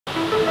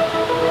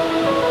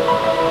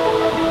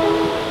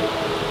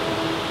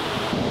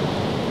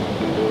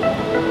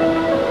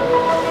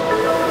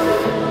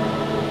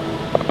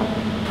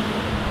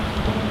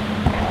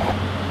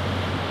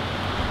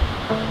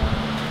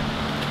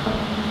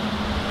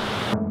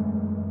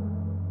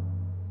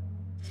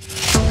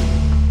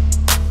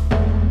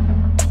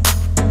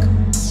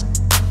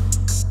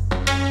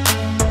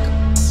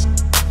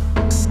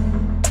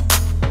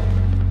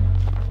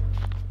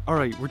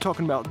Alright, we're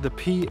talking about the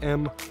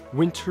PM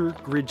Winter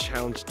Grid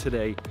Challenge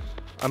today.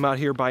 I'm out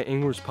here by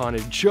Ingler's Pond.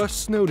 It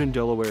just snowed in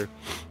Delaware,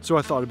 so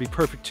I thought it'd be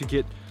perfect to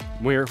get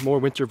more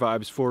winter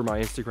vibes for my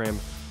Instagram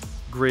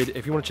grid.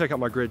 If you want to check out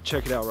my grid,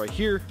 check it out right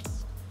here.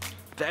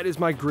 That is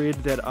my grid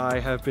that I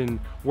have been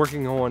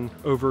working on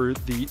over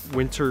the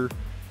winter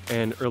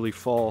and early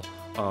fall.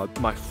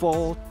 My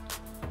fall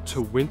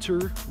to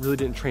winter really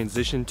didn't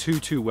transition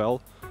too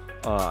well.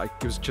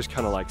 It was just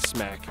kind of like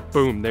smack,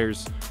 boom,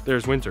 there's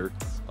winter.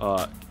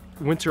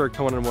 Winter I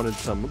kind of wanted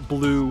some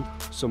blue,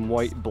 some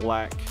white,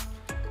 black,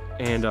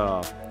 and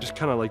just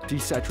kind of like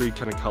desaturated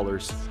kind of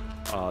colors.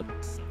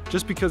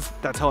 Just because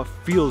that's how it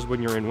feels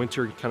when you're in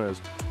winter. It kind of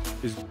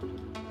is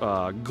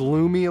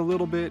gloomy a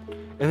little bit.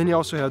 And then you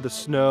also have the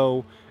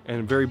snow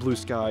and very blue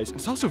skies.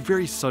 It's also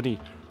very sunny.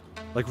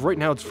 Like right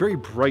now it's very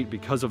bright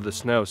because of the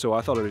snow, so I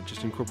thought it would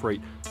just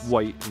incorporate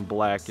white and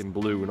black and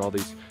blue and all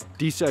these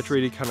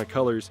desaturated kind of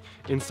colors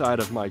inside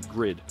of my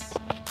grid.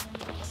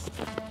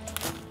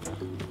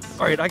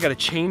 All right, I gotta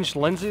change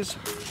lenses.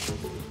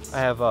 I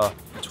have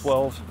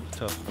 12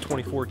 to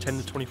 24, 10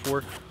 to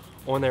 24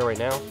 on there right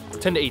now.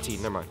 10 to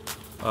 18, never mind.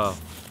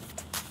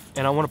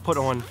 And I wanna put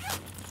on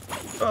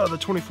the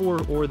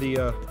 24 or the,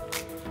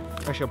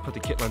 actually I'll put the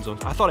kit lens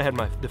on. I thought I had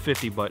the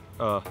 50, but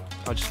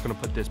I'm just gonna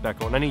put this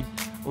back on. I need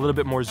a little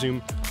bit more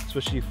zoom,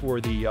 especially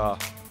for the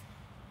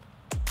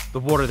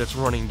water that's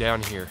running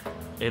down here.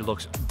 It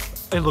looks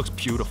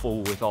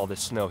beautiful with all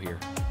this snow here.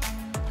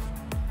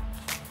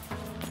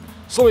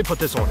 So let me put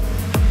this on.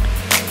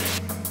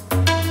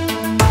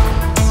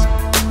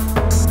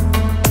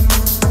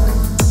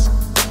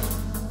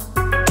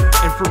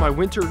 And for my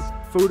winter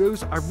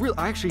photos, I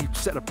actually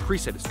set a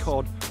preset. It's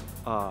called,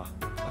 I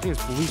think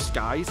it's blue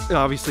skies. And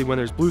obviously when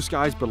there's blue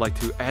skies, but like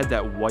to add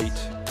that white,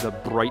 the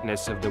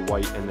brightness of the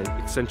white and then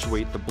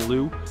accentuate the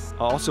blue.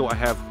 Also, I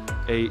have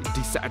a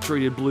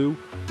desaturated blue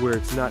where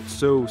it's not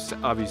so,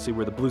 obviously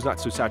where the blue's not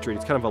so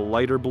saturated. It's kind of a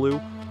lighter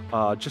blue,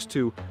 just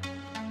to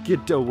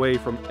get away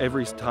from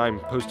every time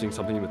posting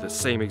something with the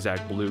same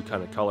exact blue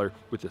kind of color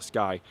with the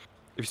sky.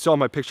 If you saw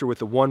my picture with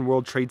the One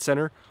World Trade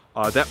Center,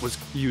 that was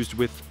used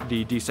with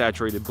the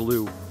desaturated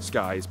blue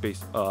skies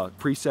based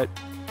preset,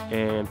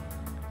 and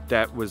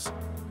that was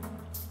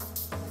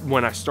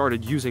when I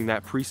started using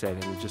that preset,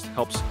 and it just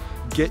helps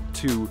get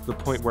to the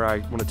point where I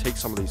want to take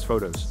some of these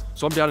photos.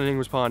 So I'm down in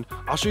Ingler's Pond.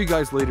 I'll show you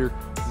guys later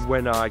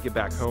when I get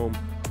back home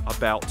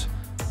about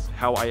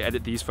how I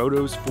edit these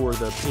photos for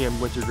the PM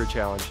Winter Grid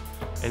Challenge.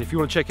 And if you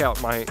want to check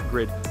out my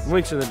grid,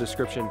 links in the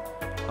description.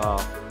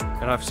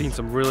 And I've seen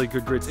some really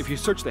good grids. If you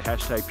search the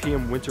hashtag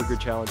PM Winter Grid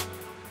Challenge,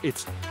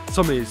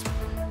 some of these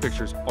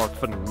pictures are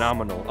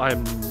phenomenal. I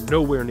am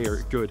nowhere near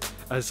as good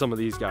as some of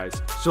these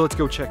guys. So let's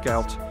go check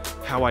out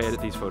how I edit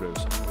these photos.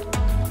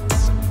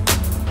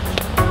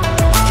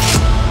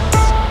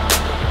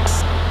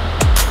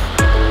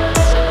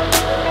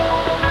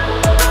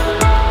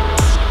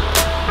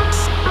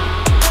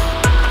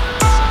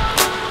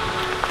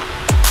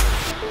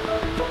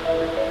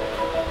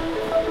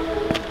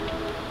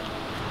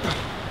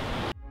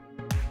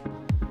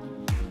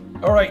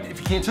 All right, if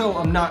you can't tell,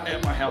 I'm not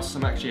at my house.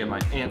 I'm actually at my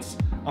aunt's.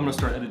 I'm gonna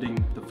start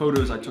editing the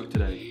photos I took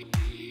today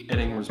at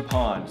Ingler's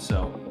Pond,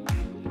 so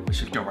we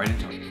should go right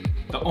into it.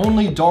 The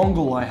only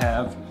dongle I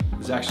have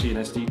is actually an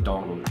SD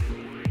dongle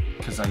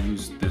because I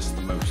use this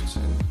the most.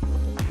 And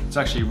it's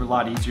actually a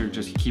lot easier to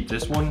just keep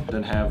this one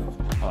than have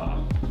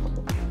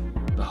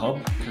the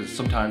hub, because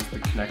sometimes the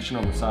connection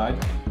on the side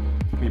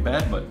can be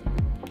bad, but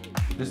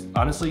this,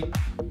 honestly,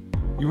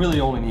 you really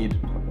only need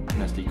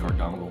an SD card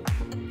dongle.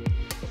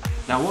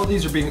 Now, while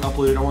these are being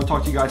uploaded, I want to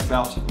talk to you guys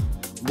about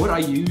what I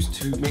use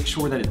to make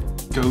sure that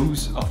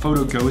a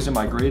photo goes in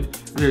my grid.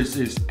 There's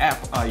this app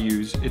I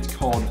use. It's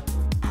called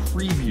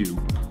Preview.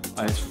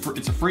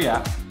 It's a free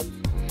app.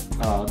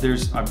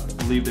 I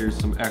believe there's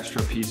some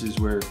extra pieces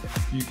where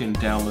you can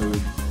download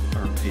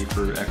or pay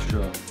for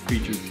extra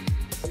features.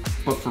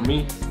 But for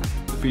me,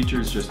 the feature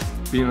is just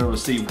being able to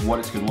see what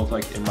it's going to look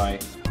like in my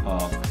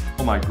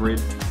on my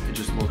grid. It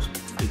just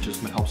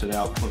helps it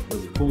out look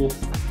really cool.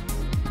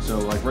 So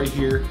like right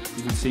here,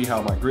 you can see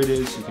how my grid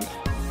is. You can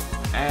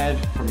add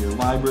from your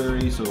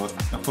library, so a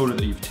photo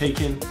that you've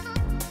taken,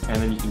 and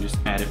then you can just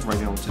add it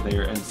right onto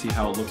there and see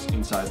how it looks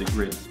inside the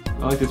grid.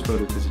 I like this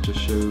photo because it just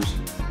shows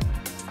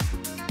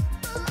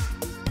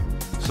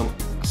some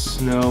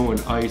snow and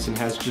ice and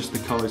has just the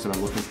colors that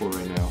I'm looking for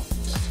right now.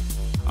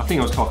 I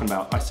think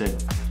I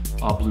said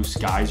blue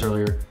skies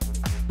earlier.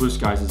 Blue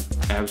skies is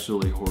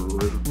absolutely horrible.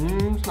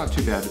 It's not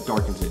too bad, it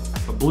darkens it.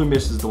 But blue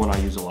mist is the one I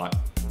use a lot.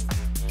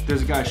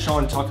 There's a guy,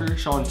 Sean Tuck,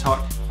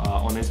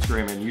 on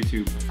Instagram and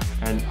YouTube,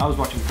 and I was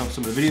watching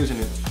some of the videos, and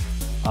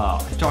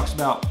he talks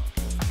about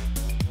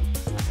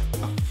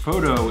a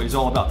photo is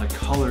all about the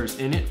colors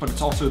in it, but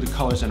it's also the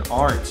colors and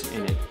art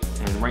in it.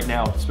 And right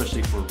now,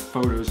 especially for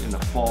photos in the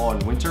fall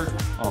and winter,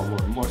 or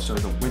more so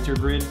the winter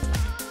grid,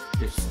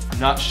 it's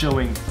not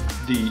showing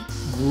the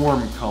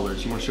warm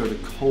colors. You want to show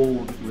the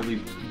cold,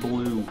 really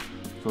blue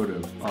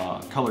photo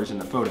colors in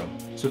the photo.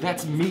 So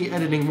that's me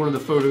editing one of the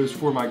photos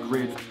for my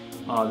grid.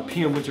 The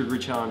PM Winter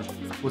Grid Challenge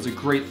was a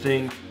great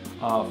thing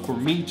for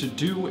me to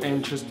do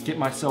and just get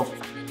myself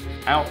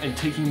out and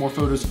taking more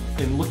photos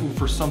and looking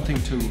for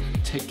something to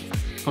take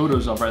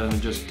photos of rather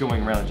than just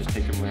going around and just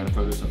taking random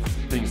photos of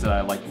things that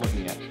I like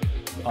looking at.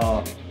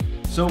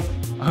 So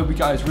I hope you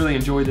guys really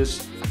enjoy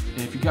this.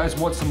 And if you guys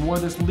want some more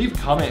of this, leave a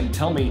comment and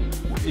tell me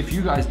if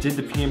you guys did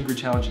the PM Grid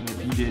Challenge and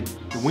if you did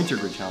the Winter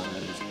Grid Challenge,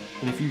 that is.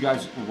 And if you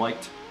guys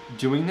liked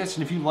doing this,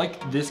 and if you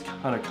like this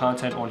kind of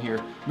content on here,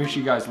 make sure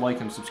you guys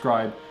like and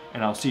subscribe,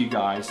 and I'll see you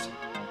guys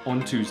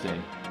on Tuesday.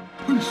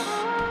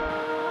 Peace.